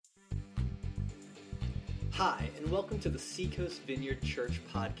Hi, and welcome to the Seacoast Vineyard Church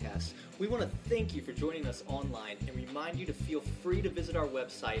podcast. We want to thank you for joining us online and remind you to feel free to visit our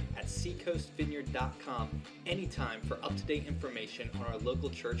website at seacoastvineyard.com anytime for up-to-date information on our local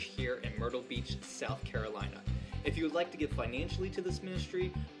church here in Myrtle Beach, South Carolina. If you would like to give financially to this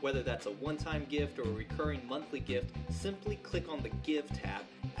ministry, whether that's a one-time gift or a recurring monthly gift, simply click on the Give tab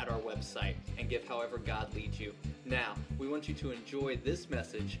at our website and give however God leads you. Now, we want you to enjoy this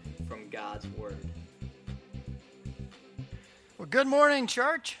message from God's Word. Well, good morning,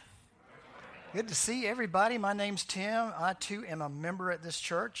 church. Good to see everybody. My name's Tim. I, too, am a member at this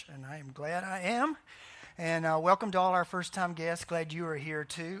church, and I am glad I am. And welcome to all our first-time guests. Glad you are here,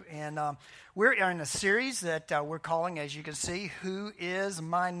 too. And we're in a series that we're calling, as you can see, Who is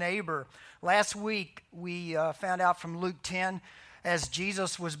My Neighbor? Last week, we found out from Luke 10, as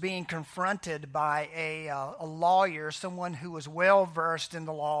Jesus was being confronted by a lawyer, someone who was well-versed in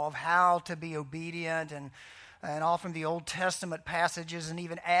the law of how to be obedient and all from the Old Testament passages and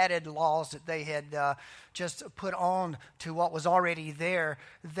even added laws that they had just put on to what was already there,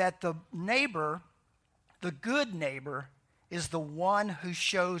 that the neighbor, the good neighbor, is the one who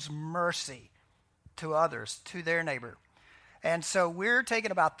shows mercy to others, to their neighbor. And so we're taking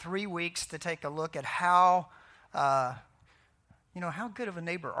about 3 weeks to take a look at how good of a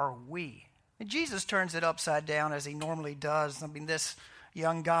neighbor are we? And Jesus turns it upside down as he normally does. I mean, this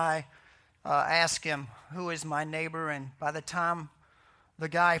young guy ask him, who is my neighbor? And by the time the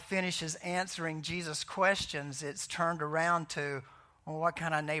guy finishes answering Jesus' questions, it's turned around to, well, what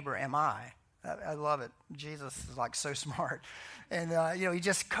kind of neighbor am I? I love it. Jesus is like so smart. And, he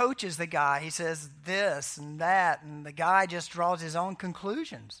just coaches the guy. He says this and that, and the guy just draws his own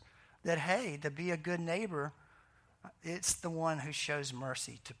conclusions that, hey, to be a good neighbor, it's the one who shows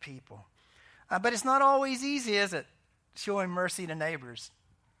mercy to people. But it's not always easy, is it, showing mercy to neighbors?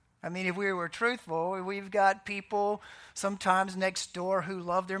 I mean, if we were truthful, we've got people sometimes next door who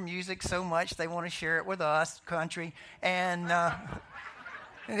love their music so much they want to share it with us, country, and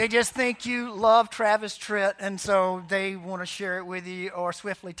they just think you love Travis Tritt, and so they want to share it with you, or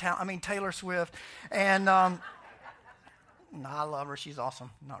Taylor Swift, and no, I love her, she's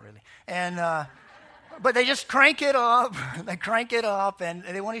awesome, not really, and but they just crank it up, and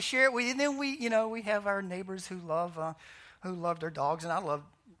they want to share it with you. And then we have our neighbors who love their dogs, and I love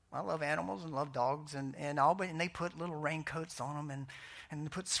animals and love dogs and all, but they put little raincoats on them and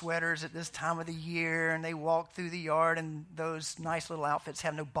put sweaters at this time of the year, and they walk through the yard, and those nice little outfits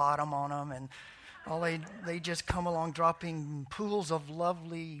have no bottom on them, and all they just come along dropping pools of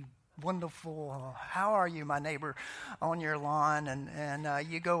lovely, wonderful, how are you, my neighbor, on your lawn,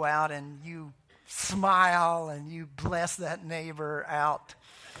 and you go out and you smile and you bless that neighbor out.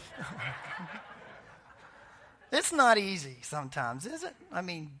 It's not easy sometimes, is it? I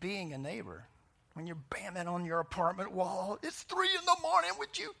mean, being a neighbor, when you're banging on your apartment wall, it's 3 a.m,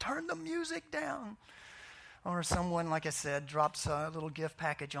 would you turn the music down? Or someone, like I said, drops a little gift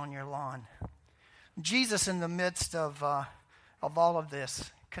package on your lawn. Jesus, in the midst of all of this,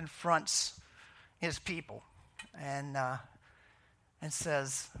 confronts his people and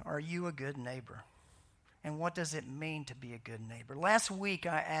says, are you a good neighbor? And what does it mean to be a good neighbor? Last week,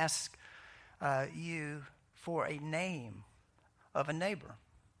 I asked you for a name of a neighbor,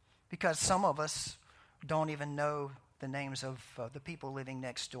 because some of us don't even know the names of the people living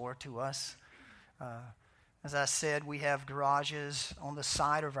next door to us. As I said, we have garages on the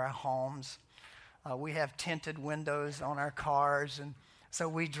side of our homes. We have tinted windows on our cars, and so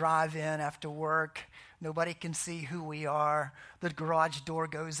we drive in after work. Nobody can see who we are. The garage door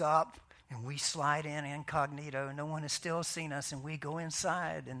goes up, and we slide in incognito. No one has still seen us, and we go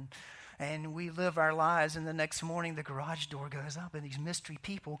inside, and we live our lives, and the next morning the garage door goes up, and these mystery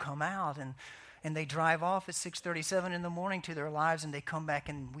people come out, and they drive off at 6:37 in the morning to their lives, and they come back,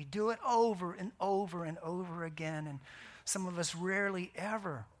 and we do it over and over and over again, and some of us rarely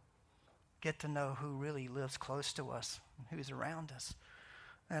ever get to know who really lives close to us and who's around us.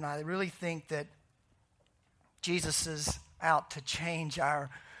 And I really think that Jesus is out to change our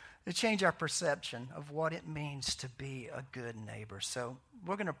perception of what it means to be a good neighbor. So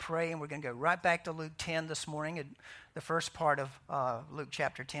we're going to pray, and we're going to go right back to Luke 10 this morning, the first part of Luke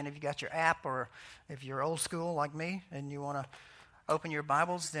chapter 10. If you got your app, or if you're old school like me and you want to open your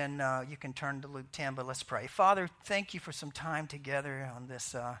Bibles, then you can turn to Luke 10, but let's pray. Father, thank you for some time together on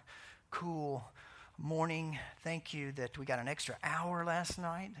this cool morning. Thank you that we got an extra hour last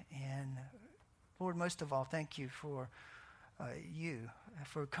night, and Lord, most of all, thank you for you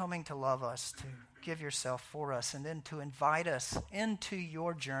for coming to love us, to give yourself for us, and then to invite us into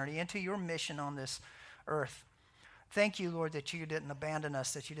your journey, into your mission on this earth. Thank you, Lord, that you didn't abandon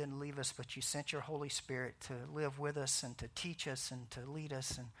us, that you didn't leave us, but you sent your Holy Spirit to live with us and to teach us and to lead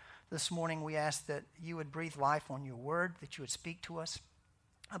us. And this morning we ask that you would breathe life on your word, that you would speak to us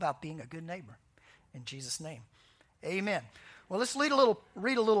about being a good neighbor. In Jesus' name, amen. Well, let's read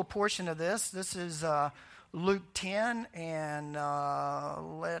a little portion of this. This is Luke 10, and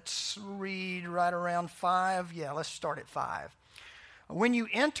let's read right around 5. Yeah, let's start at 5. When you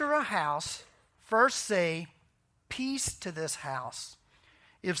enter a house, first say, "Peace to this house."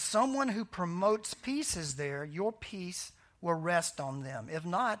 If someone who promotes peace is there, your peace will rest on them. If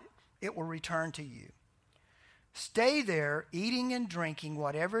not, it will return to you. Stay there, eating and drinking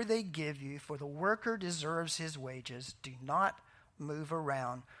whatever they give you, for the worker deserves his wages. Do not move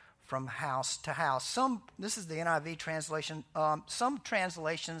around from house to house. This is the NIV translation. Some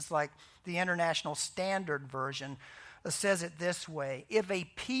translations, like the International Standard Version, says it this way: if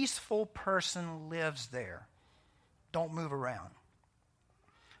a peaceful person lives there, don't move around.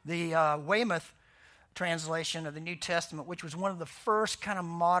 The Weymouth translation of the New Testament, which was one of the first kind of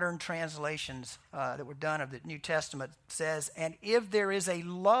modern translations that were done of the New Testament, says, and if there is a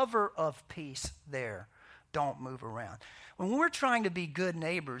lover of peace there, don't move around. When we're trying to be good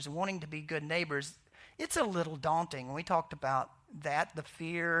neighbors and wanting to be good neighbors, it's a little daunting. When we talked about that, the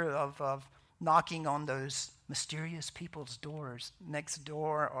fear of knocking on those mysterious people's doors next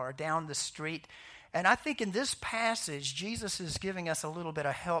door or down the street. And I think in this passage, Jesus is giving us a little bit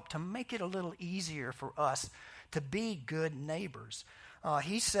of help to make it a little easier for us to be good neighbors.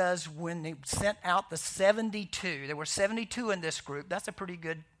 He says when they sent out the 72, there were 72 in this group. That's a pretty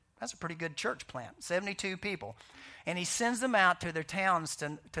good church plant, 72 people. And he sends them out to their towns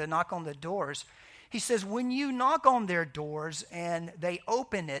to knock on the doors. He says, when you knock on their doors and they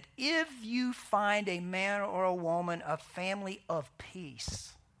open it, if you find a man or a woman, a family of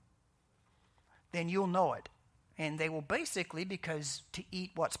peace, then you'll know it. And they will basically, because to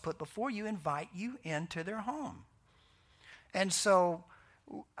eat what's put before you, invite you into their home. And so,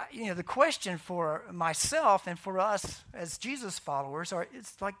 the question for myself and for us as Jesus followers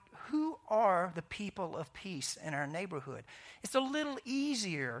it's like, who are the people of peace in our neighborhood? It's a little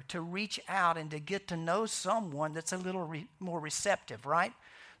easier to reach out and to get to know someone that's a little more receptive, right?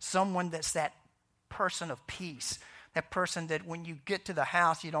 Someone that's that person of peace. That person that when you get to the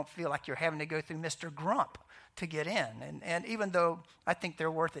house, you don't feel like you're having to go through Mr. Grump to get in. And even though I think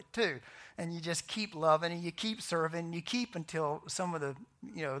they're worth it too. And you just keep loving and you keep serving and you keep until some of the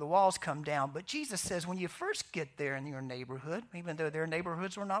walls come down. But Jesus says when you first get there in your neighborhood, even though their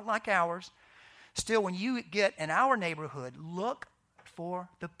neighborhoods are not like ours, still when you get in our neighborhood, look for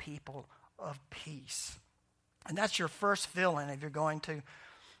the people of peace. And that's your first fill-in if you're going to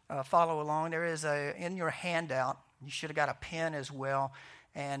follow along. There is in your handout, you should have got a pen as well.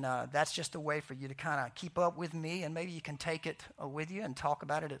 And that's just a way for you to kind of keep up with me. And maybe you can take it with you and talk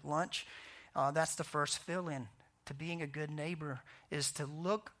about it at lunch. That's the first fill-in. To being a good neighbor is to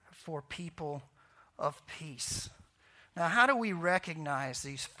look for people of peace. Now, how do we recognize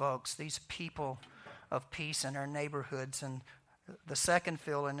these folks, these people of peace in our neighborhoods? And the second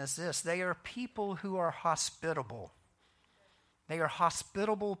fill-in is this. They are people who are hospitable. They are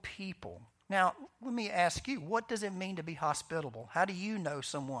hospitable people. Now, let me ask you, what does it mean to be hospitable? How do you know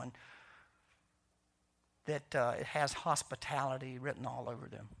someone that it has hospitality written all over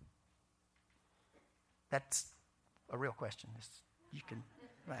them? That's a real question.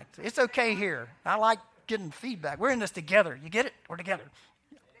 It's okay here. I like getting feedback. We're in this together. You get it? We're together.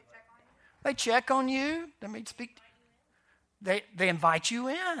 They check on you. They may speak. They invite you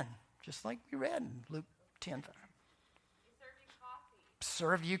in, just like we read in Luke 10:5.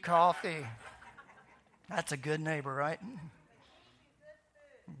 Serve you coffee. That's a good neighbor, right?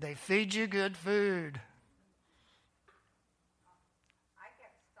 They feed you good food. I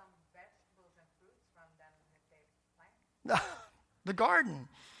get some vegetables and fruits from them that they plant. The garden.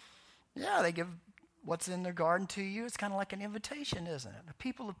 Yeah, they give what's in their garden to you. It's kind of like an invitation, isn't it? The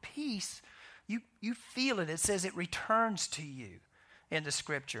people of peace, you feel it. It says it returns to you in the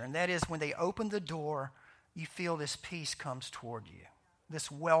scripture. And that is when they open the door, you feel this peace comes toward you. This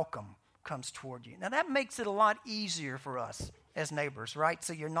welcome comes toward you. Now that makes it a lot easier for us as neighbors, right?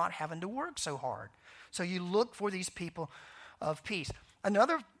 So you're not having to work so hard. So you look for these people of peace.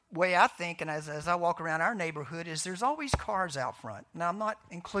 Another way I think, and as I walk around our neighborhood, is there's always cars out front. Now I'm not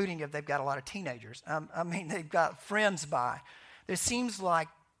including if they've got a lot of teenagers. I mean, they've got friends by. It seems like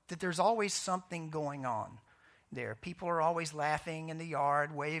that there's always something going on there. People are always laughing in the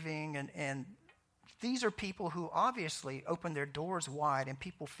yard, waving, and these are people who obviously open their doors wide and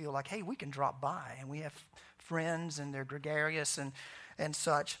people feel like, hey, we can drop by and we have friends and they're gregarious and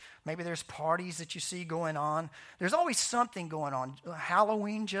such. Maybe there's parties that you see going on. There's always something going on.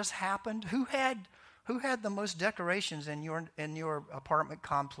 Halloween just happened. Who had the most decorations in your apartment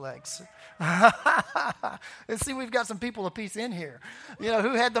complex? Let's see, we've got some people of peace in here.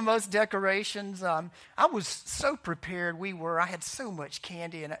 Who had the most decorations? I was so prepared. I had so much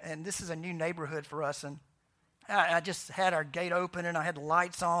candy, and this is a new neighborhood for us, and I just had our gate open, and I had the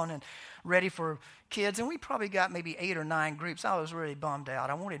lights on and ready for kids, and we probably got maybe 8 or 9 groups. I was really bummed out.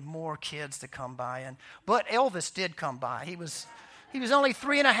 I wanted more kids to come by, but Elvis did come by. He was only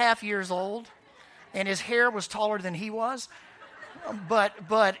 3.5 years old, and his hair was taller than he was. But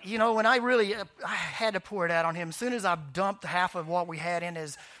when I had to pour it out on him, as soon as I dumped half of what we had in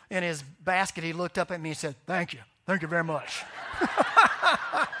his basket, he looked up at me and said, "Thank you very much."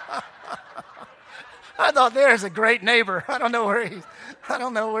 I thought, there's a great neighbor. I don't know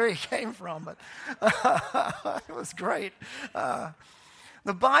where he came from, but it was great.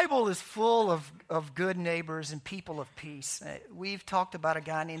 The Bible is full of good neighbors and people of peace. We've talked about a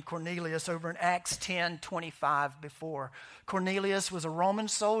guy named Cornelius over in Acts 10:25 before. Cornelius was a Roman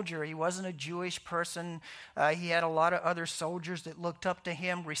soldier. He wasn't a Jewish person. He had a lot of other soldiers that looked up to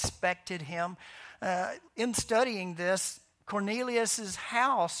him, respected him. In studying this, Cornelius's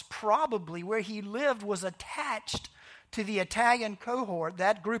house, probably where he lived, was attached to the Italian cohort,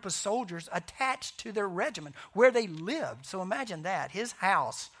 that group of soldiers attached to their regiment, where they lived. So imagine that, his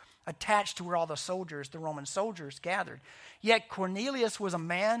house attached to where all the Roman soldiers gathered. Yet Cornelius was a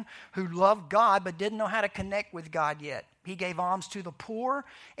man who loved God but didn't know how to connect with God yet. He gave alms to the poor,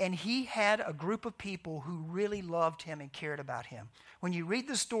 and he had a group of people who really loved him and cared about him. When you read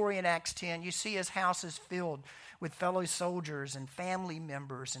the story in Acts 10, you see his house is filled with fellow soldiers and family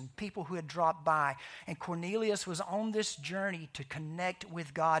members and people who had dropped by. And Cornelius was on this journey to connect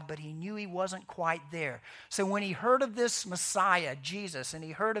with God, but he knew he wasn't quite there. So when he heard of this Messiah, Jesus, and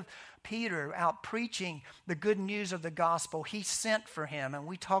he heard of Peter out preaching the good news of the gospel, he sent for him. And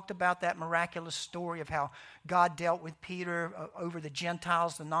we talked about that miraculous story of how God dealt with Peter over the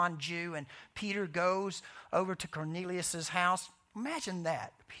Gentiles, the non-Jew, and Peter goes over to Cornelius's house. Imagine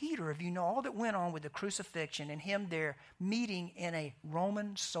that. Peter, if you know all that went on with the crucifixion and him there meeting in a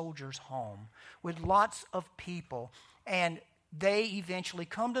Roman soldier's home with lots of people, and they eventually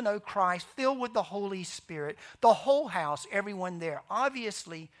come to know Christ, filled with the Holy Spirit, the whole house, everyone there.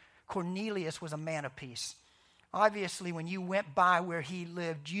 Obviously, Cornelius was a man of peace. Obviously, when you went by where he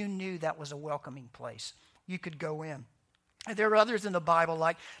lived, you knew that was a welcoming place. You could go in. And there are others in the Bible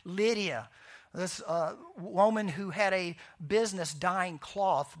like Lydia, this woman who had a business dyeing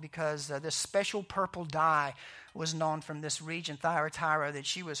cloth because this special purple dye was known from this region, Thyatira, that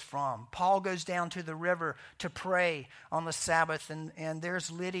she was from. Paul goes down to the river to pray on the Sabbath, and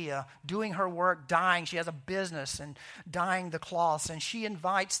there's Lydia doing her work, dyeing. She has a business and dyeing the cloths, and she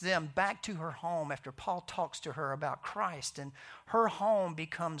invites them back to her home after Paul talks to her about Christ, and her home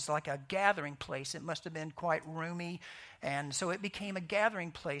becomes like a gathering place. It must have been quite roomy, and so it became a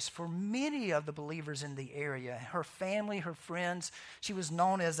gathering place for many of the believers in the area. Her family, her friends, she was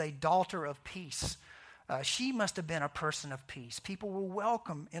known as a daughter of peace. She must have been a person of peace. People were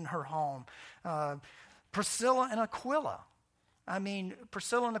welcome in her home. Priscilla and Aquila.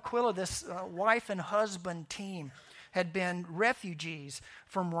 Priscilla and Aquila, this wife and husband team, had been refugees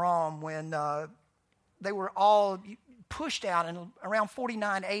from Rome when they were all pushed out in around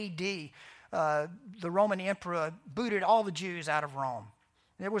 49 A.D. The Roman emperor booted all the Jews out of Rome.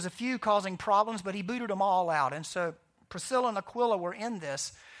 There was a few causing problems, but he booted them all out. And so Priscilla and Aquila were in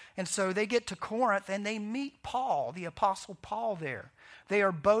this. And so they get to Corinth and they meet Paul, the Apostle Paul there. They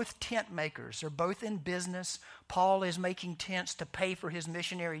are both tent makers. They're both in business. Paul is making tents to pay for his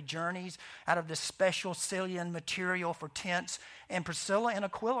missionary journeys out of this special Syrian material for tents. And Priscilla and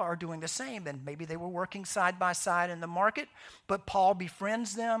Aquila are doing the same. And maybe they were working side by side in the market, but Paul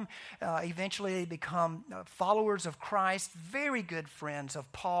befriends them. Eventually they become followers of Christ, very good friends of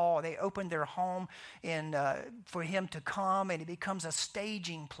Paul. They open their home for him to come, and it becomes a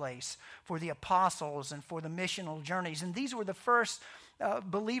staging place for the apostles and for the missional journeys. And these were the first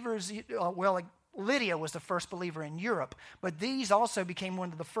believers, Lydia was the first believer in Europe, but these also became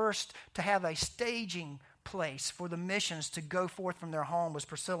one of the first to have a staging place for the missions to go forth from their home was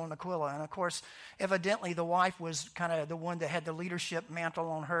Priscilla and Aquila. And of course, evidently the wife was kind of the one that had the leadership mantle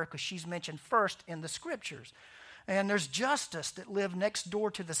on her because she's mentioned first in the scriptures. And there's Justus that lived next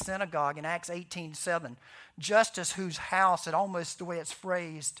door to the synagogue in Acts 18:7. Justus, whose house, at almost the way it's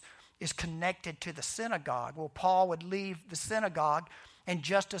phrased, is connected to the synagogue. Well, Paul would leave the synagogue and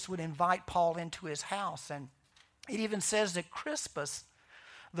Justus would invite Paul into his house. And it even says that Crispus,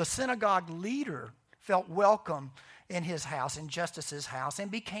 the synagogue leader, felt welcome in his house, in Justus's house, and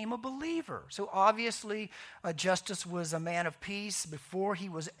became a believer. So obviously, Justus was a man of peace before he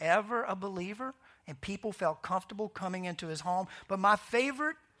was ever a believer, and people felt comfortable coming into his home. But my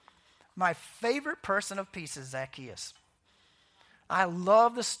favorite person of peace is Zacchaeus. I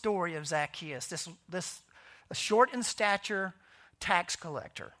love the story of Zacchaeus, this short in stature tax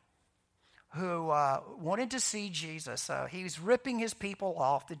collector who wanted to see Jesus. He was ripping his people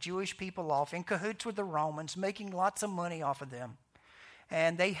off, the Jewish people off, in cahoots with the Romans, making lots of money off of them.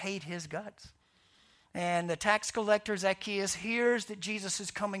 And they hate his guts. And the tax collector Zacchaeus hears that Jesus is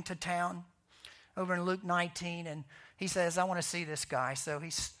coming to town over in Luke 19, and he says, I want to see this guy. So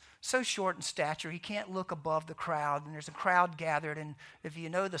he's so short in stature, he can't look above the crowd, and there's a crowd gathered, and if you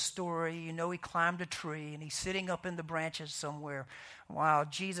know the story, you know he climbed a tree, and he's sitting up in the branches somewhere while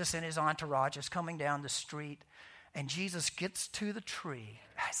Jesus and his entourage is coming down the street, and Jesus gets to the tree.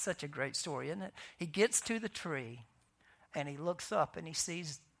 That's such a great story, isn't it? He gets to the tree, and he looks up, and he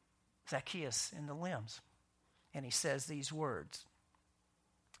sees Zacchaeus in the limbs, and he says these words,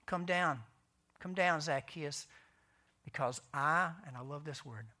 Come down, Zacchaeus, because and I love this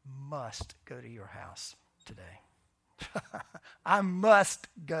word, must go to your house today. I must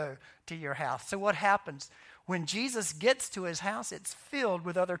go to your house. So what happens? When Jesus gets to his house, it's filled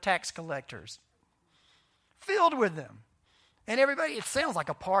with other tax collectors. Filled with them. And everybody, it sounds like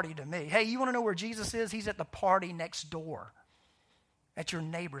a party to me. Hey, you want to know where Jesus is? He's at the party next door. At your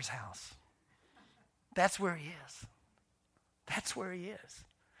neighbor's house. That's where he is. That's where he is.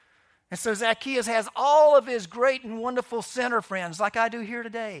 And so Zacchaeus has all of his great and wonderful sinner friends, like I do here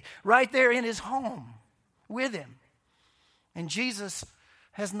today, right there in his home with him. And Jesus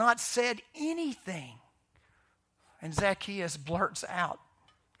has not said anything. And Zacchaeus blurts out,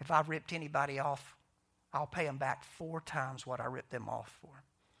 if I've ripped anybody off, I'll pay them back 4 times what I ripped them off for.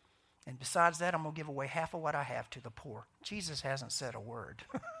 And besides that, I'm going to give away half of what I have to the poor. Jesus hasn't said a word.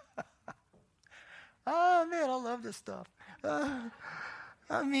 Oh, man, I love this stuff.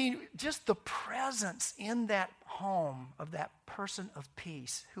 I mean, just the presence in that home of that person of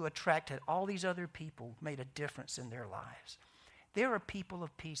peace who attracted all these other people made a difference in their lives. There are people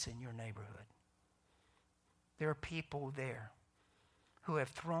of peace in your neighborhood. There are people there who have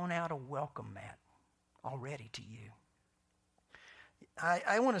thrown out a welcome mat already to you.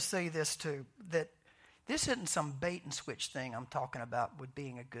 I want to say this too, that this isn't some bait and switch thing I'm talking about with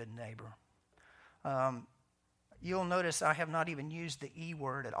being a good neighbor. You'll notice I have not even used the E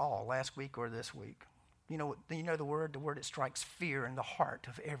word at all last week or this week. You know the word that strikes fear in the heart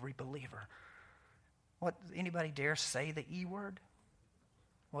of every believer. What, anybody dare say the E word?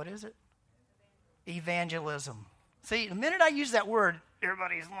 What is it? Evangelism. See, the minute I use that word,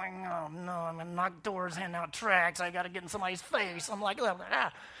 everybody's like, oh no, I'm going to knock doors, hand out tracts, I got to get in somebody's face. I'm like,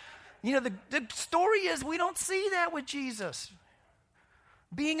 ah. You know, the story is we don't see that with Jesus.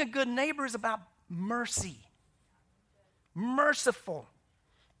 Being a good neighbor is about mercy. Merciful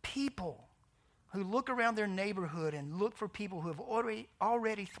people who look around their neighborhood and look for people who have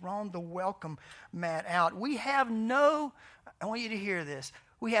already thrown the welcome mat out. I want you to hear this,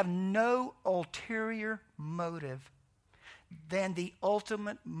 we have no ulterior motive than the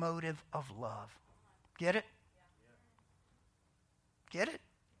ultimate motive of love. Get it? Get it?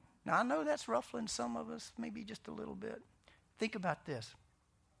 Now, I know that's ruffling some of us, maybe just a little bit. Think about this.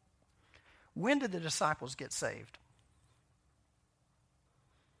 When did the disciples get saved?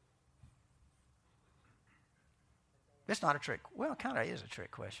 It's not a trick. Well, it kind of is a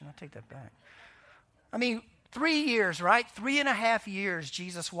trick question. I take that back. I mean, 3 years, right? 3.5 years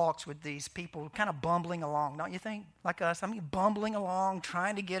Jesus walks with these people kind of bumbling along, don't you think? Like us. I mean, bumbling along,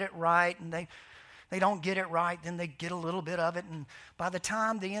 trying to get it right, and they don't get it right, then they get a little bit of it, and by the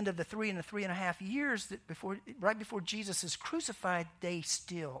time the end of the 3.5 years, right before Jesus is crucified, they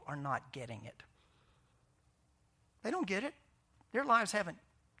still are not getting it. They don't get it. Their lives haven't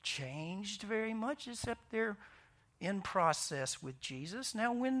changed very much, except they're in process with Jesus.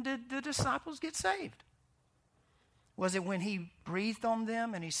 Now, when did the disciples get saved? Was it when he breathed on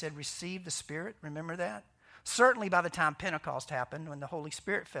them and he said, receive the Spirit? Remember that? Certainly by the time Pentecost happened, when the Holy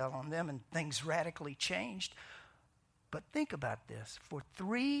Spirit fell on them and things radically changed. But think about this. For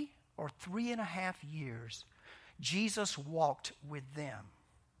 3 or 3.5 years, Jesus walked with them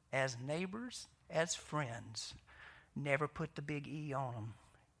as neighbors, as friends. Never put the big E on them,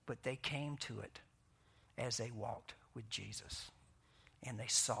 but they came to it as they walked with Jesus. And they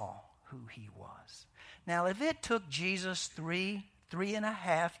saw who he was. Now, if it took Jesus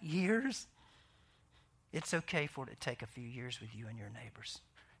 3.5 years, it's okay for it to take a few years with you and your neighbors,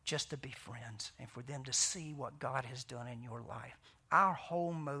 just to be friends and for them to see what God has done in your life. Our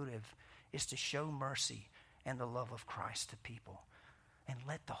whole motive is to show mercy and the love of Christ to people. And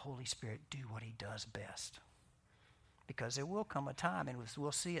let the Holy Spirit do what he does best. Because there will come a time, and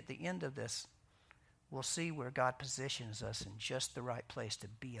we'll see at the end of this, we'll see where God positions us in just the right place to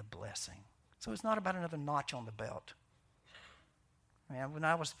be a blessing. So it's not about another notch on the belt. Man, when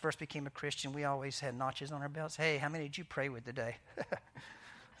I first became a Christian, we always had notches on our belts. Hey, how many did you pray with today?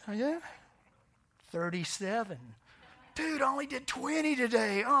 Oh, yeah? 37. Dude, I only did 20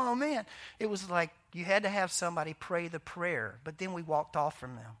 today. Oh, man. It was like you had to have somebody pray the prayer, but then we walked off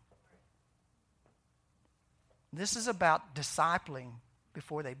from them. This is about discipling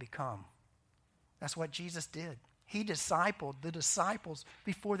before they become. That's what Jesus did. He discipled the disciples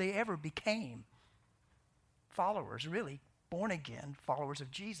before they ever became followers, really, born again followers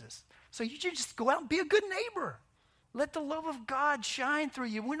of Jesus. So you just go out and be a good neighbor. Let the love of God shine through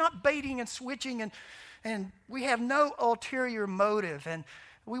you. We're not baiting and switching, and we have no ulterior motive. And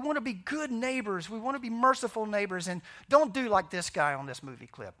we want to be good neighbors. We want to be merciful neighbors. And don't do like this guy on this movie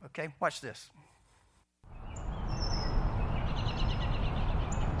clip, okay? Watch this.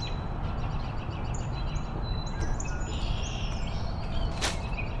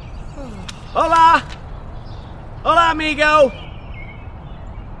 Hola! Hola, amigo!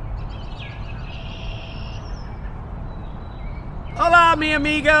 Hola, mi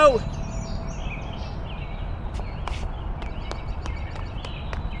amigo!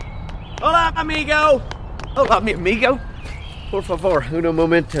 Hola, amigo! Hola, mi amigo! Por favor, uno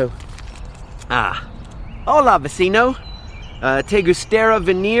momento. Hola, vecino. ¿Te gustaría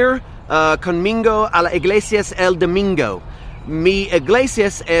venir conmigo a la iglesia el domingo? Mi iglesia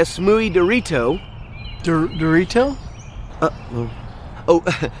es muy Dorito. Dorito?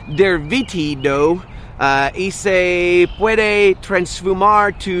 Divertido. Y se puede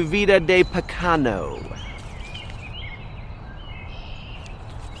transformar tu vida de pecado.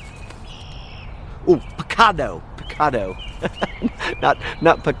 Pecado.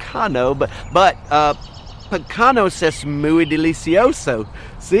 not pecado, but pecanos es muy delicioso.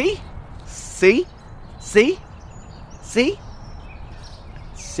 See?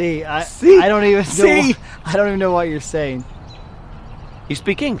 See, I don't even know. I don't even know what you're saying. You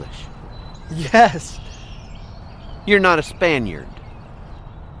speak English? Yes. You're not a Spaniard.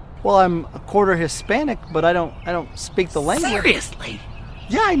 Well, I'm a quarter Hispanic, but I don't speak the language. Seriously?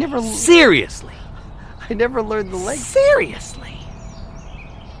 Yeah, Seriously? I never learned the language. Seriously?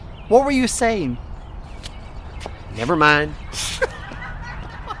 What were you saying? Never mind.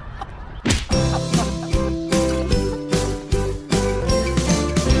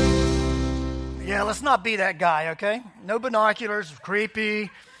 Yeah, let's not be that guy, okay? No binoculars, creepy,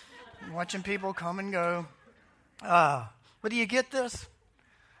 watching people come and go. But do you get this?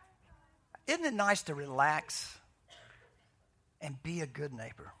 Isn't it nice to relax and be a good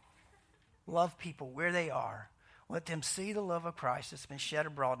neighbor? Love people where they are. Let them see the love of Christ that's been shed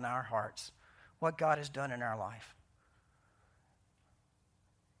abroad in our hearts, what God has done in our life.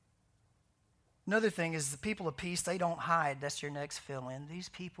 Another thing is the people of peace, they don't hide. That's your next fill-in. These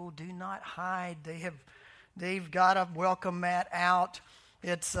people do not hide. They've got a welcome mat out.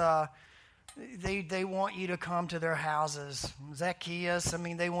 It's they want you to come to their houses. Zacchaeus,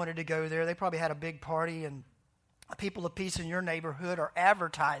 they wanted to go there. They probably had a big party, and people of peace in your neighborhood are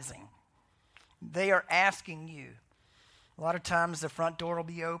advertising. They are asking you. A lot of times the front door will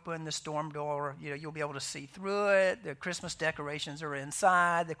be open, the storm door, you'll be able to see through it. The Christmas decorations are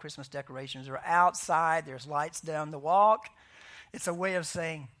inside. The Christmas decorations are outside. There's lights down the walk. It's a way of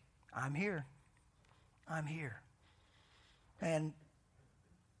saying, I'm here. I'm here. And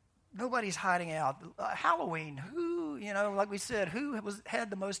nobody's hiding out. Halloween, like we said, who had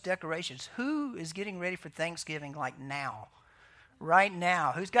the most decorations? Who is getting ready for Thanksgiving like now? Right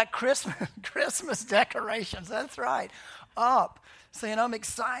now. Who's got Christmas decorations? That's right. Up, saying, I'm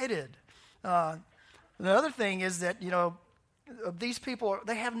excited. The other thing is that, these people,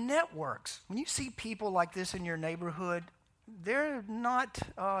 they have networks. When you see people like this in your neighborhood, they're not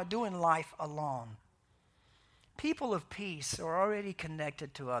doing life alone. People of peace are already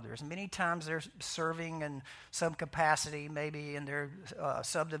connected to others. Many times they're serving in some capacity, maybe in their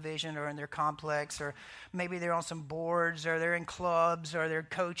subdivision or in their complex, or maybe they're on some boards, or they're in clubs, or they're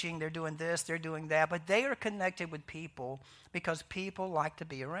coaching, they're doing this, they're doing that. But they are connected with people because people like to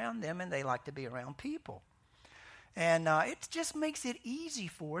be around them, and they like to be around people. And it just makes it easy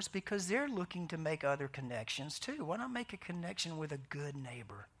for us because they're looking to make other connections too. Why not make a connection with a good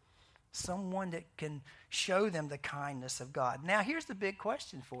neighbor? Someone that can show them the kindness of God. Now, here's the big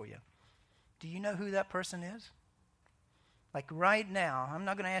question for you. Do you know who that person is? Like right now, I'm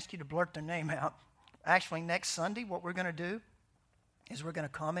not going to ask you to blurt their name out. Actually, next Sunday, what we're going to do is we're going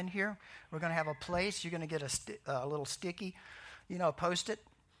to come in here. We're going to have a place. You're going to get a little sticky, Post-it.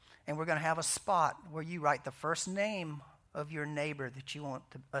 And we're going to have a spot where you write the first name of your neighbor that you want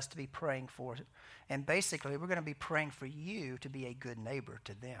us to be praying for. And basically, we're going to be praying for you to be a good neighbor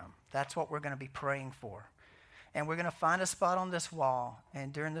to them. That's what we're going to be praying for. And we're going to find a spot on this wall,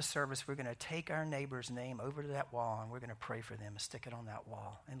 and during the service, we're going to take our neighbor's name over to that wall, and we're going to pray for them and stick it on that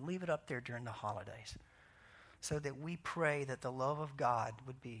wall and leave it up there during the holidays so that we pray that the love of God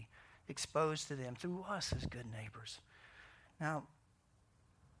would be exposed to them through us as good neighbors. Now,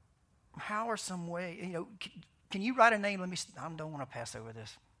 how are some way, can you write a name? I don't want to pass over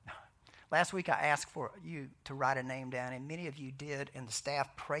this. Last week I asked for you to write a name down, and many of you did, and the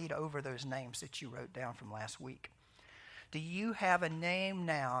staff prayed over those names that you wrote down from last week. Do you have a name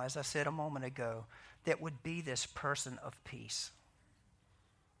now, as I said a moment ago, that would be this person of peace?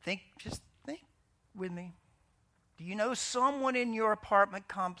 Just think with me. Do you know someone in your apartment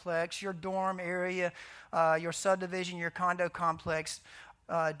complex, your dorm area, your subdivision, your condo complex?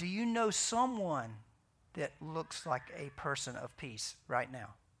 Do you know someone that looks like a person of peace right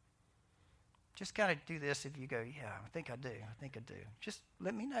now? Just kind of do this if you go, yeah, I think I do. Just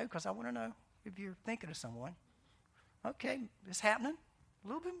let me know, because I want to know if you're thinking of someone. Okay, it's happening. A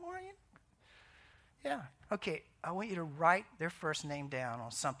little bit more. Yeah. Okay, I want you to write their first name down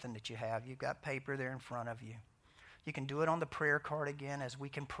on something that you have. You've got paper there in front of you. You can do it on the prayer card again, as we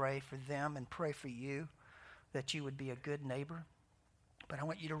can pray for them and pray for you that you would be a good neighbor. But I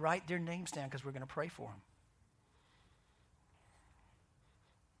want you to write their names down, because we're going to pray for them.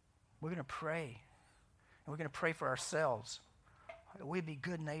 We're going to pray. And we're going to pray for ourselves. We'd be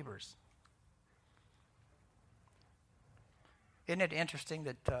good neighbors. Isn't it interesting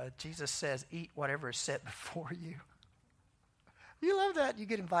that Jesus says, eat whatever is set before you? You love that. You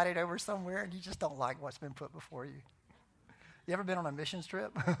get invited over somewhere and you just don't like what's been put before you. You ever been on a missions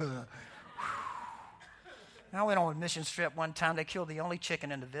trip? I went on a missions trip one time. They killed the only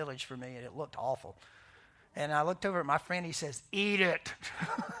chicken in the village for me, and it looked awful. And I looked over at my friend. He says, eat it.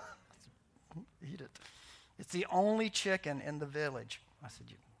 Eat it. It's the only chicken in the village. I said,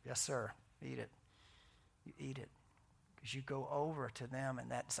 yes, sir. Eat it. You eat it. Because you go over to them, and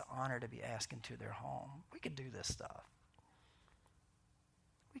that's an honor to be asked into their home. We can do this stuff.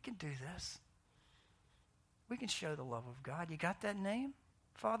 We can do this. We can show the love of God. You got that name?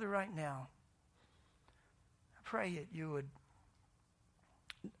 Father, right now, I pray that you would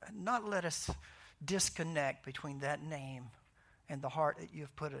not let us disconnect between that name and the heart that you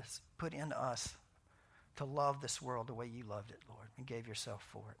have put in us to love this world the way you loved it, Lord, and gave yourself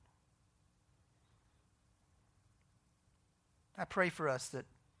for it. I pray for us that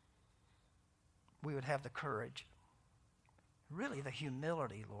we would have the courage, really the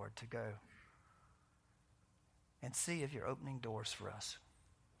humility, Lord, to go and see if you're opening doors for us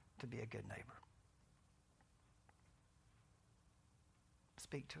to be a good neighbor.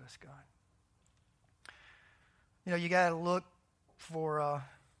 Speak to us, God. You got to look for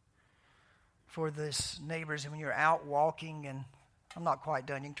this neighbors, and when you're out walking, and I'm not quite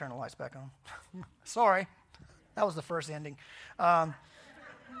done. You can turn the lights back on. Sorry. That was the first ending. Got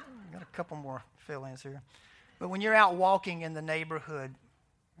a couple more fill-ins here. But when you're out walking in the neighborhood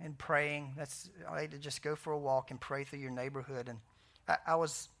and praying, I like to just go for a walk and pray through your neighborhood. And I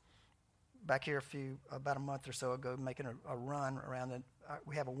was back here about a month or so ago making a run around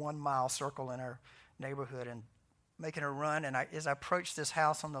we have a 1 mile circle in our neighborhood, and making a run. And as I approached this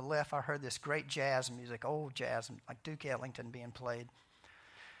house on the left, I heard this great jazz music, old jazz, like Duke Ellington being played.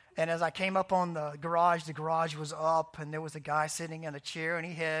 And as I came up on the garage was up, and there was a guy sitting in a chair, and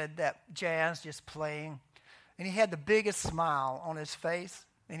he had that jazz just playing. And he had the biggest smile on his face,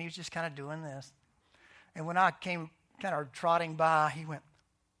 and he was just kind of doing this. And when I came kind of trotting by, he went,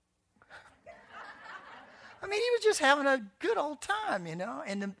 he was just having a good old time,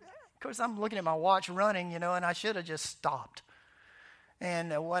 And of course, I'm looking at my watch running, and I should have just stopped.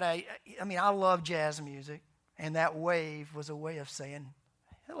 And I love jazz music, and that wave was a way of saying,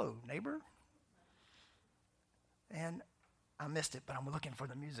 hello, neighbor. And I missed it, but I'm looking for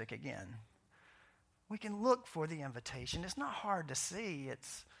the music again. We can look for the invitation. It's not hard to see.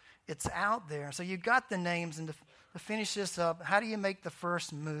 It's out there. So you've got the names, and to finish this up, how do you make the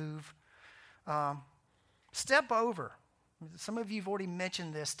first move? Step over. Some of you have already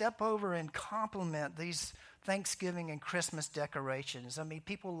mentioned this. Step over and compliment these Thanksgiving and Christmas decorations.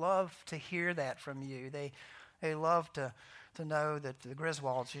 People love to hear that from you. They love to to know that the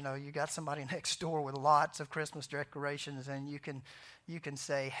Griswolds, you got somebody next door with lots of Christmas decorations, and you can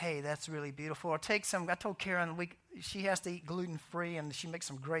say, hey, that's really beautiful. Or take some. I told Karen she has to eat gluten-free, and she makes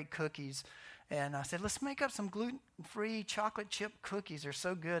some great cookies. And I said, let's make up some gluten-free chocolate chip cookies. They're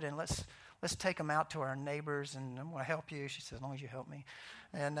so good, and let's take them out to our neighbors, and I'm going to help you. She said, as long as you help me.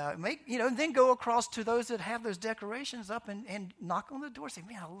 And then go across to those that have those decorations up and knock on the door and say,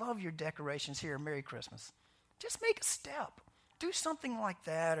 man, I love your decorations here. Merry Christmas. Just make a step. Do something like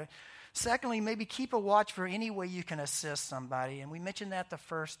that. Or, secondly, maybe keep a watch for any way you can assist somebody. And we mentioned that the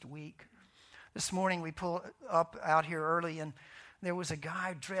first week. This morning we pulled up out here early, and there was a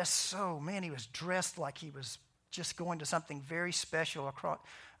guy dressed he was dressed like he was just going to something very special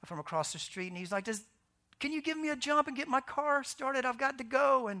from across the street. And he's like, can you give me a jump and get my car started? I've got to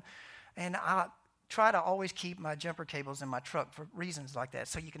go. And I try to always keep my jumper cables in my truck for reasons like that,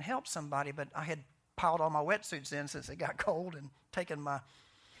 so you can help somebody. But I had piled all my wetsuits in since it got cold and taken my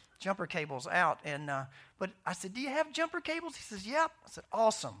jumper cables out. But I said, do you have jumper cables? He says, yep. I said,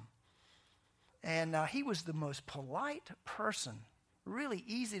 awesome. And he was the most polite person, really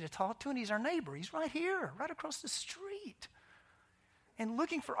easy to talk to, and he's our neighbor. He's right here, right across the street. And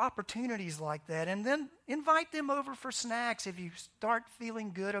looking for opportunities like that, and then invite them over for snacks if you start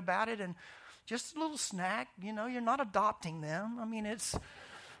feeling good about it, and just a little snack. You're not adopting them. I mean, it's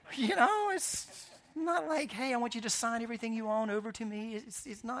not like, hey, I want you to sign everything you own over to me.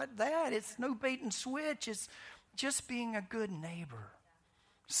 It's not that. It's no bait and switch. It's just being a good neighbor.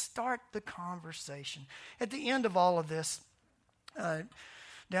 Start the conversation. At the end of all of this,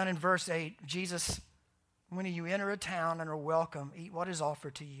 down in verse 8, Jesus, when you enter a town and are welcome, eat what is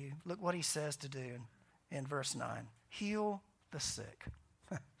offered to you. Look what he says to do in verse 9. Heal the sick.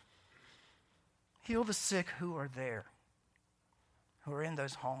 Heal the sick who are there, who are in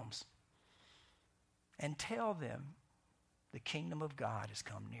those homes. And tell them the kingdom of God has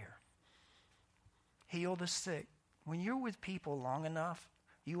come near. Heal the sick. When you're with people long enough,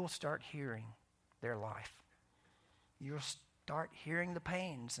 you will start hearing their life. You'll start hearing the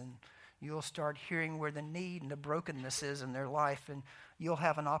pains, and you'll start hearing where the need and the brokenness is in their life, and you'll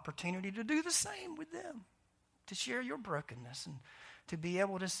have an opportunity to do the same with them, to share your brokenness and to be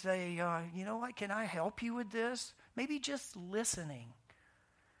able to say, you know what, can I help you with this? Maybe just listening.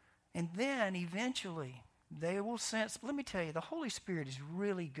 And then eventually they will sense, let me tell you, the Holy Spirit is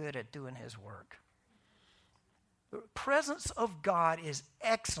really good at doing his work. The presence of God is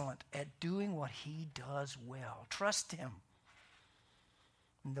excellent at doing what he does well. Trust him.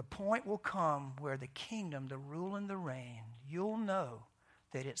 And the point will come where the kingdom, the rule and the reign, you'll know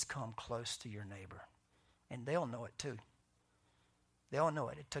that it's come close to your neighbor. And they'll know it too. They'll know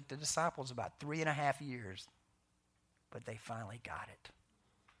it. It took the disciples about 3.5 years, but they finally got it.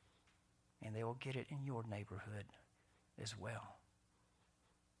 And they will get it in your neighborhood as well.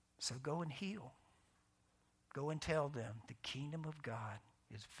 So go and heal. Go and tell them the kingdom of God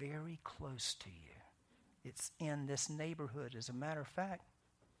is very close to you. It's in this neighborhood. As a matter of fact,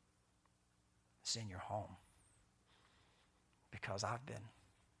 it's in your home. Because I've been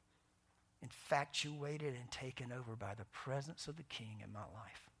infatuated and taken over by the presence of the King in my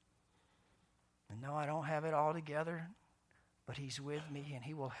life. And no, I don't have it all together, but he's with me and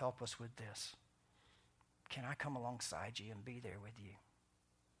he will help us with this. Can I come alongside you and be there with you?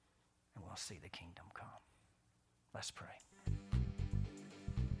 And we'll see the kingdom come. Let's pray.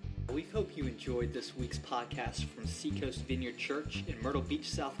 We hope you enjoyed this week's podcast from Seacoast Vineyard Church in Myrtle Beach,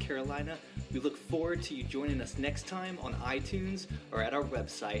 South Carolina. We look forward to you joining us next time on iTunes or at our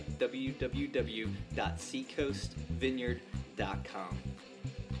website, www.seacoastvineyard.com.